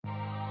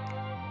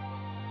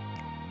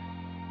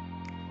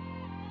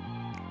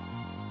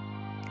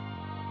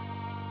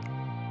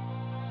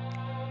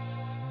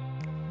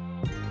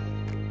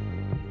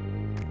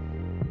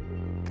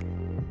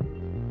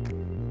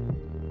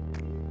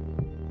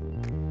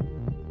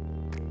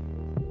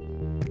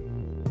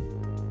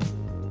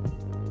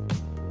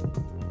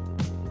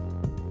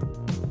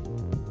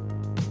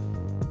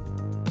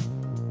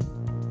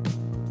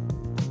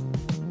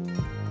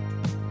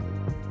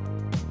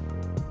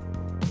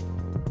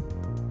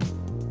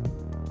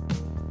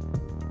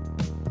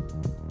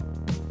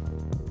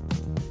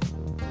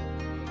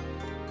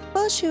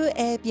Bonjour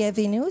et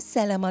bienvenue,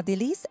 c'est la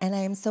Modéliste, and I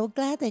am so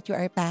glad that you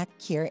are back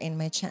here in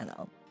my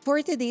channel.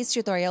 For today's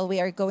tutorial,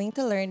 we are going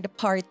to learn the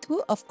part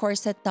 2 of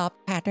corset top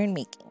pattern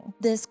making.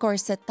 This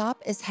corset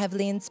top is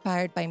heavily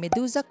inspired by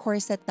Medusa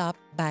corset top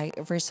by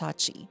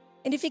Versace.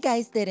 And if you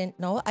guys didn't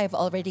know, I've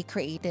already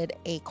created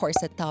a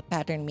corset top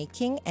pattern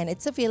making and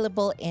it's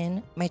available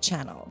in my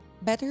channel.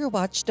 Better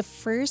watch the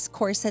first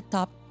corset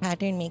top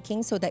pattern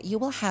making so that you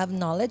will have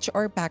knowledge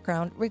or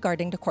background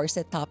regarding the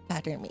corset top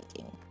pattern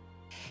making.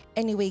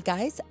 Anyway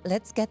guys,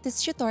 let's get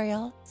this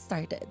tutorial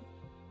started.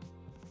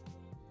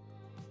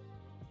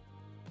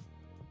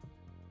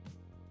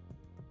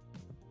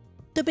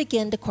 To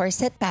begin the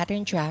corset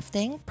pattern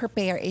drafting,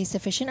 prepare a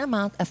sufficient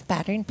amount of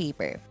pattern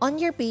paper. On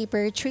your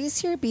paper,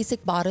 trace your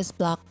basic bodice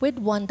block with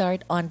one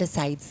dart on the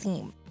side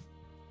seam.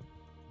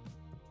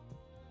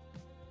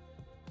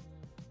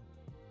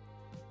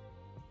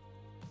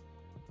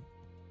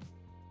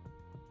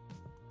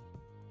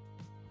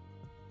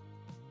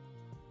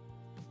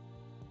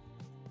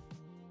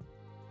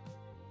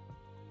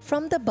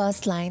 From the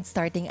bust line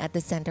starting at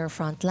the center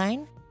front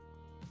line,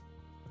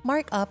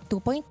 mark up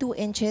 2.2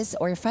 inches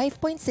or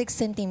 5.6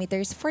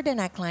 centimeters for the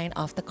neckline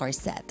of the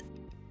corset,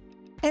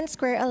 and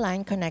square a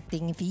line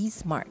connecting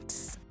these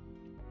marks.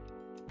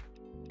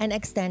 And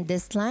extend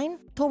this line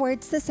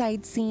towards the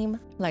side seam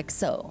like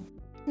so.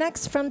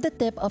 Next, from the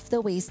tip of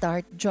the waist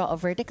dart, draw a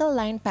vertical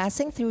line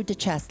passing through the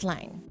chest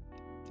line.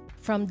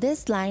 From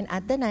this line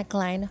at the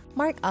neckline,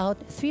 mark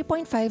out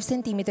 3.5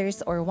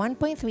 centimeters or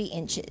 1.3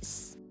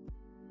 inches.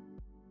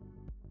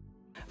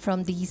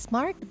 From this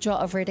mark, draw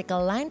a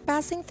vertical line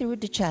passing through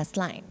the chest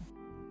line.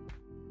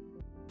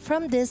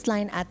 From this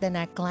line at the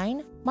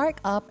neckline,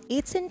 mark up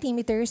 8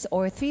 centimeters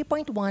or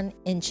 3.1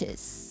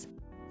 inches.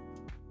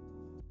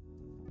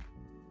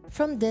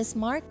 From this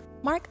mark,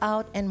 mark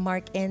out and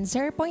mark in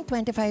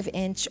 0.25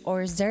 inch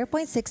or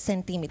 0.6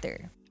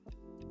 centimeter.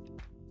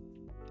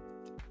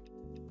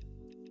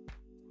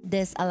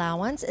 This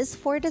allowance is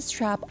for the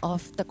strap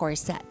of the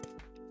corset.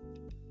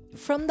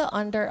 From the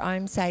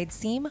underarm side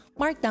seam,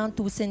 mark down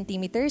 2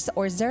 centimeters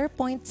or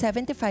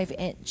 0.75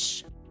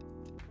 inch.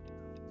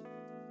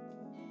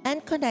 And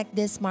connect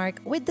this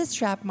mark with the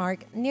strap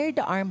mark near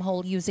the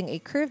armhole using a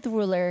curved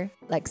ruler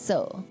like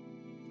so.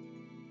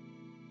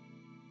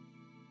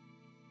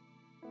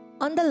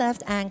 On the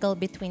left angle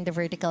between the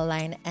vertical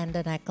line and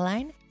the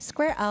neckline,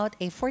 square out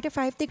a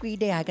 45-degree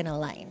diagonal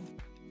line.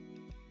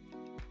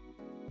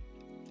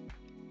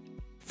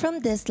 From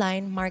this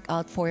line, mark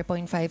out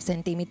 4.5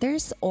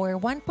 centimeters or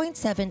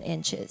 1.7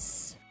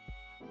 inches.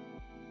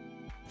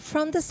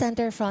 From the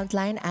center front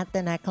line at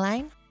the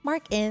neckline,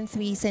 mark in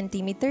 3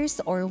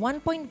 centimeters or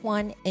 1.1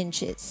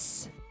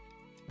 inches.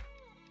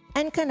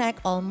 And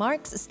connect all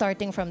marks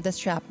starting from the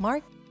strap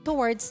mark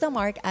towards the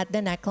mark at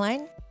the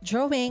neckline,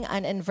 drawing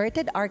an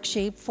inverted arc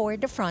shape for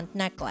the front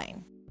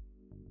neckline.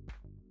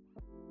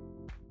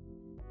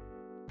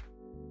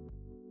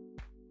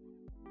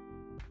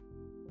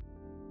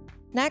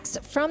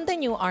 Next, from the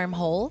new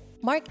armhole,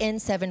 mark in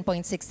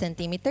 7.6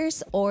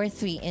 centimeters or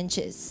 3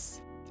 inches.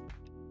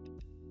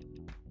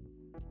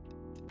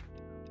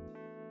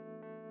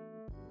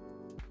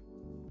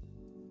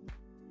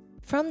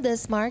 From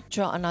this mark,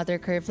 draw another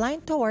curved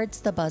line towards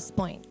the bust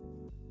point.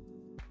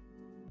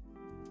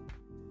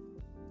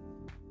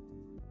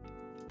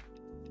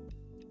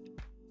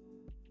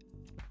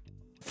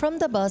 From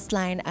the bust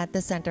line at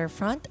the center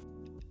front,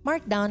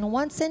 mark down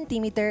 1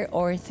 centimeter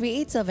or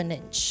 3/8 of an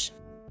inch.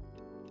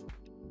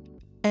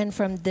 And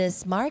from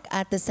this mark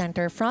at the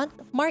center front,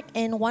 mark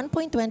in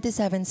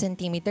 1.27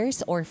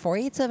 centimeters or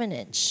 4/8 of an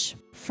inch.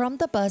 From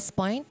the bust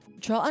point,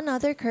 draw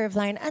another curved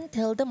line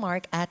until the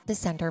mark at the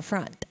center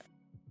front.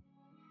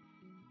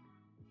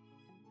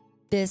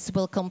 This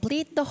will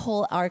complete the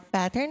whole arc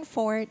pattern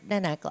for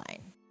the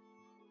neckline.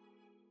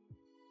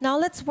 Now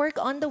let's work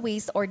on the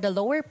waist or the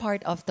lower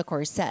part of the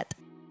corset.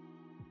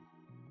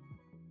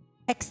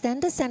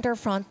 Extend the center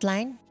front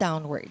line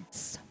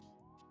downwards.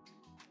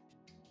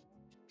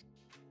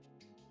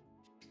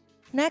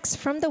 Next,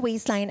 from the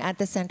waistline at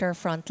the center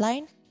front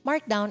line,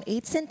 mark down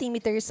 8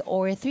 centimeters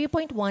or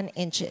 3.1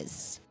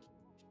 inches.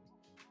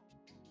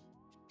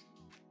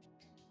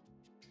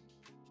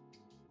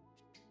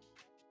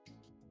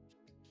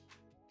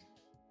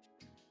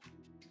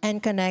 And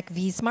connect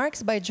these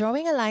marks by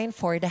drawing a line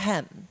for the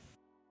hem.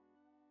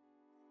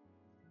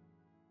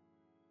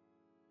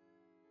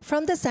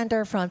 From the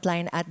center front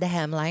line at the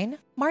hemline,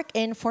 mark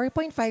in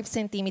 4.5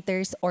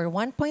 centimeters or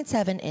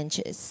 1.7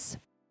 inches.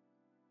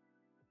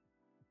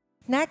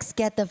 Next,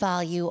 get the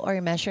value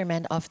or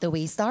measurement of the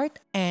waist dart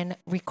and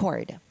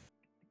record.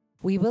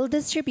 We will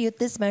distribute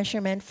this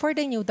measurement for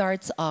the new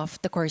darts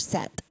of the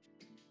corset.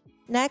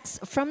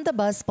 Next, from the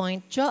bust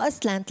point, draw a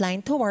slant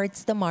line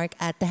towards the mark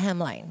at the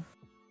hemline.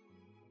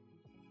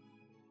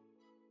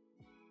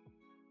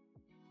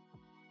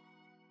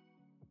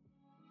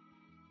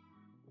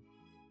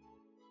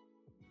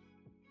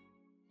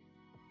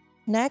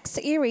 Next,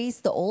 erase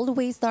the old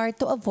waist dart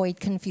to avoid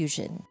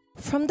confusion.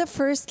 From the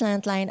first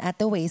slant line at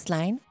the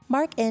waistline,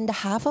 mark in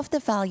the half of the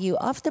value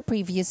of the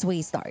previous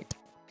waist dart.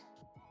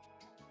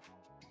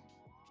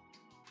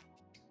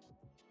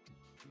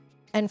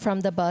 And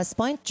from the bust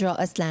point, draw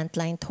a slant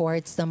line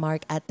towards the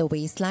mark at the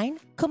waistline,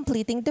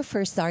 completing the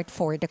first dart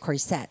for the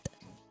corset.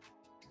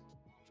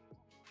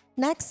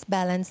 Next,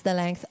 balance the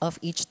length of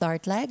each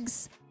dart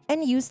legs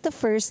and use the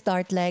first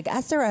dart leg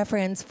as the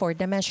reference for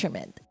the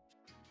measurement.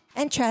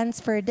 And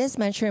transfer this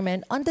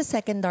measurement on the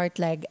second dart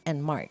leg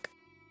and mark.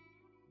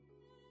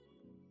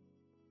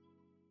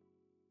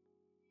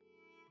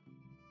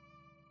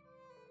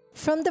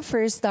 From the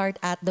first dart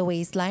at the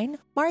waistline,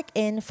 mark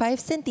in 5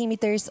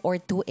 centimeters or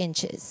 2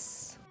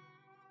 inches.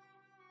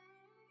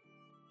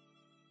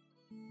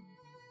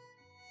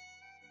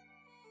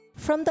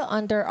 From the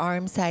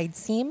underarm side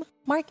seam,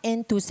 mark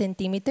in 2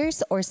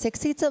 centimeters or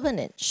 6/8 of an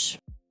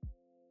inch.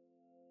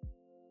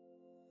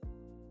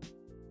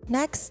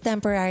 Next,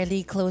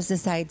 temporarily close the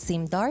side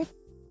seam dart.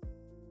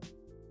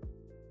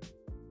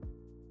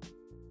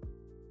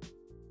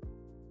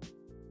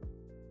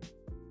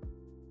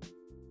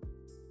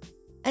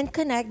 And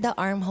connect the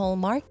armhole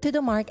mark to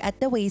the mark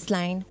at the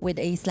waistline with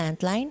a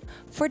slant line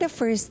for the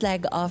first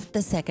leg of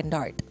the second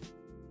dart.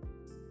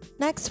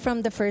 Next,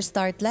 from the first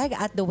dart leg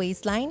at the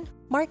waistline,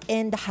 mark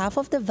in the half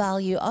of the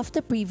value of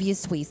the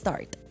previous waist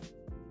dart.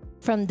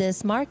 From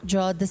this mark,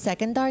 draw the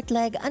second dart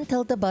leg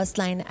until the bust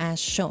line as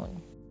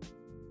shown.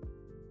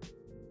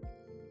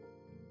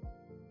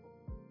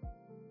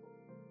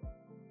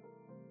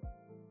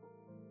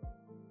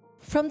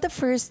 From the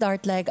first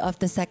dart leg of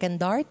the second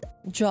dart,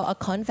 draw a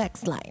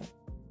convex line.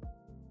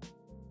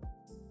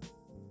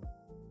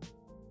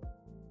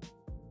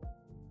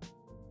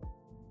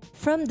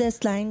 From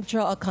this line,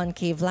 draw a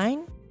concave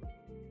line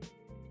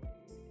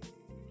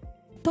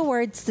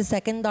towards the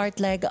second dart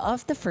leg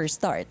of the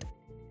first dart.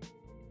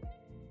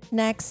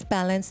 Next,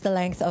 balance the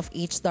length of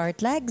each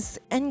dart legs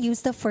and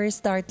use the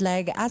first dart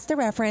leg as the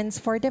reference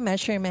for the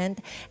measurement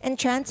and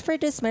transfer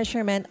this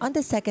measurement on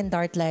the second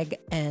dart leg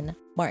and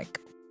mark.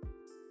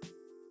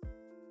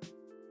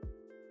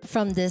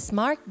 From this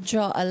mark,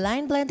 draw a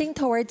line blending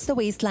towards the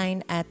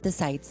waistline at the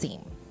side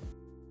seam.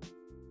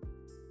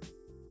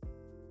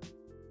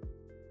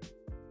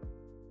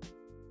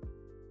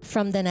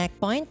 From the neck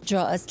point,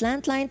 draw a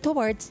slant line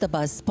towards the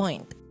bust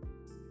point.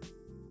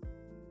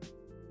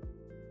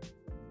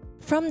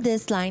 From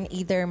this line,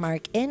 either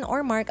mark in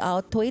or mark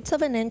out 2/8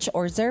 of an inch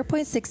or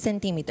 0.6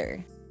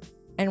 centimeter.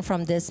 And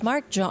from this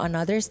mark, draw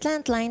another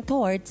slant line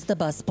towards the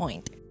bust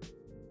point.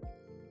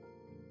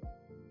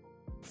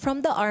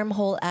 From the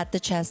armhole at the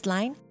chest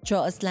line,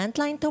 draw a slant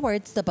line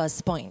towards the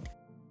bust point.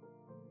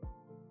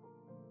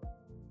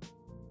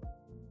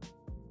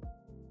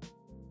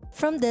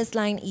 From this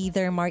line,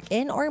 either mark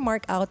in or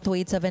mark out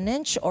 2/8 of an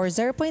inch or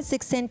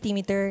 0.6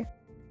 centimeter.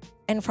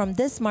 And from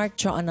this mark,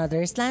 draw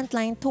another slant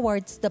line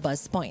towards the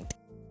bust point.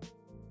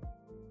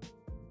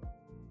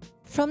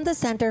 From the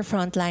center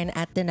front line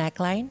at the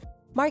neckline,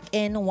 mark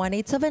in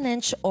 1/8 of an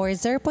inch or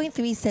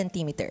 0.3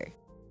 centimeter.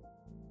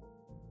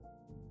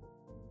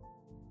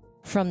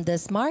 From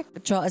this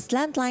mark, draw a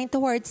slant line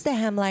towards the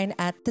hemline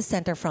at the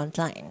center front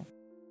line.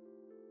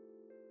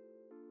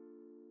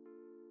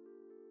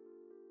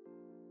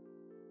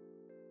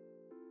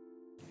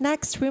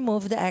 Next,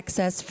 remove the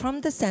excess from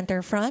the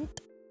center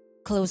front.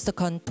 Close the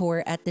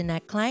contour at the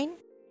neckline.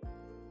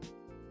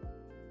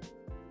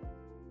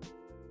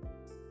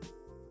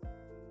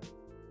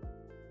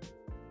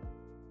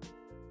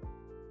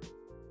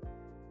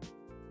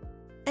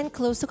 And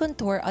close the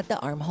contour at the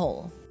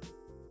armhole.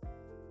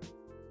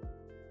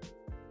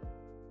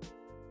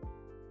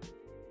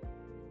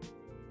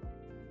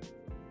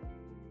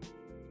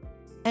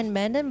 And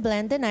bend and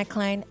blend the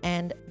neckline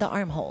and the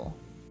armhole.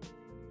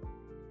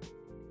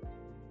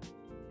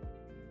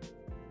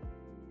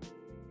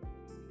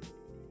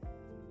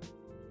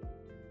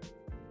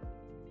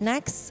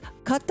 Next,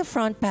 cut the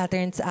front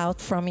patterns out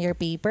from your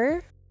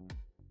paper.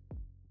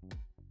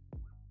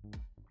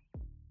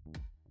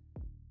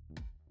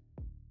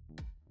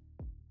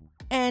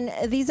 And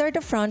these are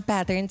the front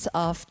patterns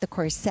of the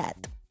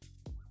corset.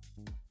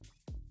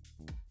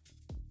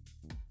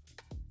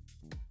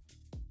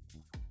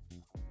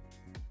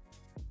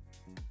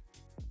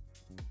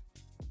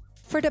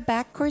 For the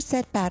back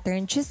corset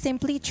pattern, just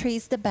simply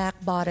trace the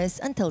back bodice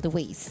until the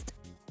waist.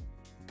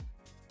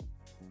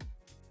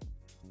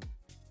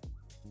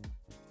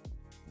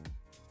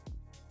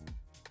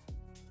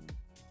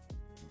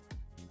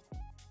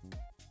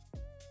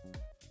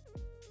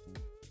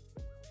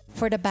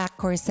 For the back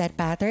corset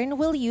pattern,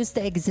 we'll use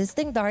the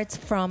existing darts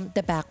from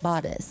the back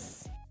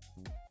bodice.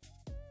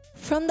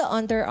 From the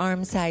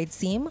underarm side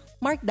seam,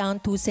 mark down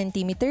 2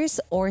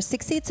 centimeters or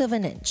 6/8 of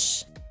an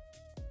inch.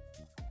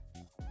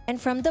 And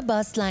from the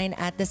bust line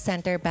at the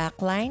center back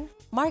line,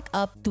 mark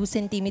up 2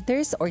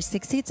 centimeters or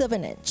 6/8 of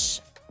an inch.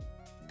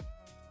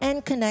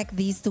 And connect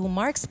these two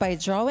marks by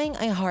drawing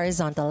a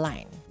horizontal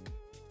line.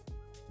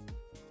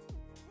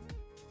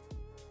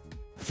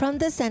 From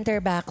the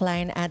center back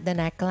line at the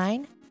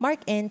neckline, mark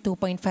in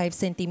 2.5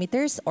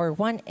 centimeters or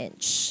 1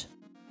 inch.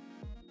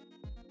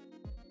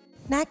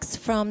 Next,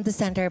 from the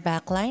center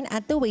back line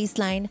at the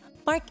waistline,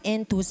 mark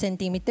in 2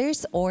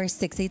 centimeters or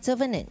 6/8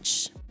 of an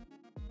inch.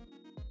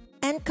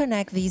 And and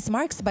connect these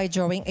marks by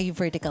drawing a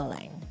vertical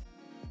line.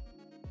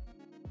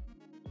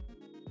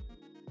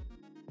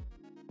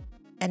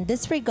 And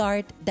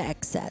disregard the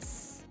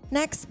excess.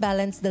 Next,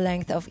 balance the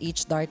length of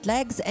each dart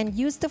legs and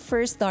use the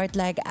first dart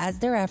leg as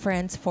the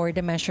reference for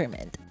the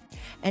measurement.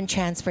 And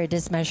transfer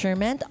this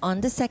measurement on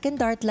the second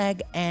dart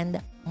leg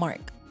and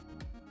mark.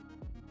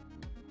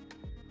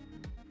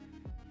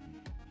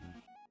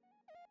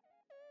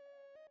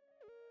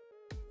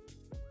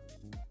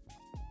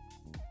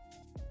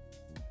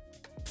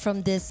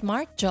 From this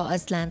mark, draw a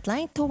slant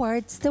line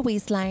towards the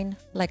waistline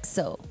like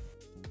so.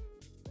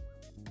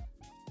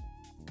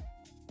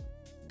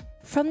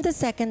 From the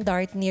second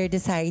dart near the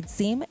side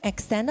seam,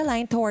 extend a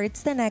line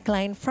towards the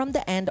neckline from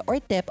the end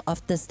or tip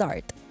of the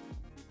dart.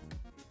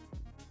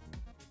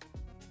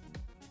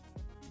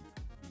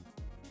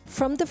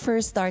 From the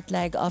first dart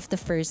leg of the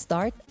first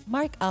dart,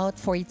 mark out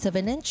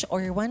 47 inch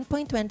or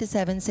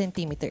 1.27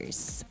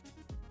 centimeters.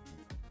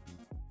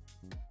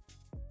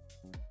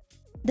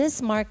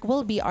 This mark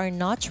will be our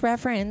notch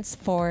reference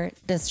for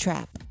the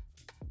strap.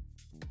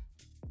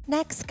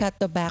 Next, cut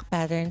the back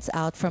patterns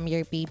out from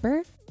your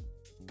paper.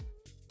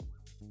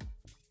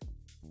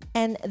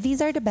 And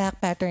these are the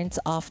back patterns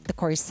of the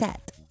corset.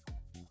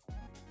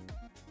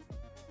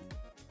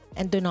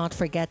 And do not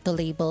forget to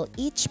label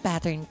each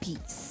pattern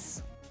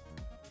piece.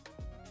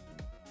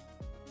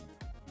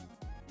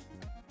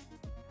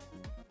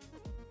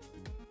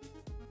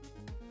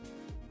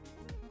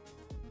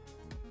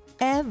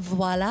 Et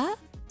voila!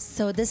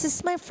 So this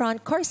is my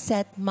front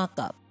corset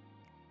mock-up.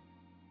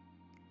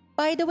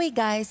 By the way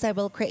guys, I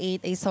will create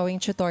a sewing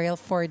tutorial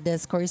for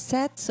this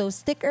corset, so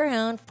stick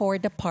around for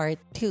the part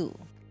 2.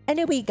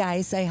 Anyway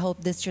guys, I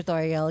hope this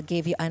tutorial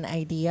gave you an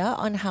idea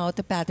on how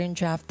to pattern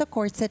draft the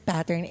corset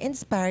pattern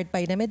inspired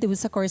by the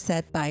Medusa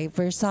corset by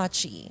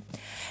Versace.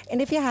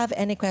 And if you have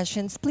any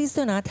questions, please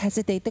do not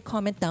hesitate to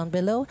comment down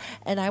below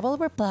and I will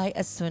reply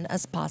as soon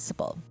as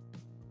possible.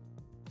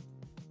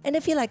 And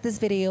if you like this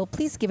video,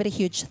 please give it a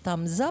huge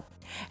thumbs up.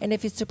 And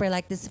if you super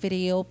like this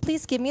video,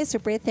 please give me a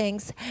super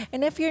thanks.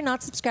 And if you're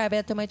not subscribed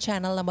yet to my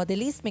channel,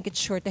 Modéliste, make it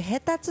sure to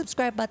hit that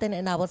subscribe button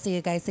and I will see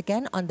you guys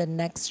again on the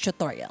next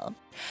tutorial.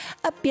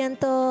 A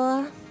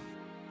bientôt!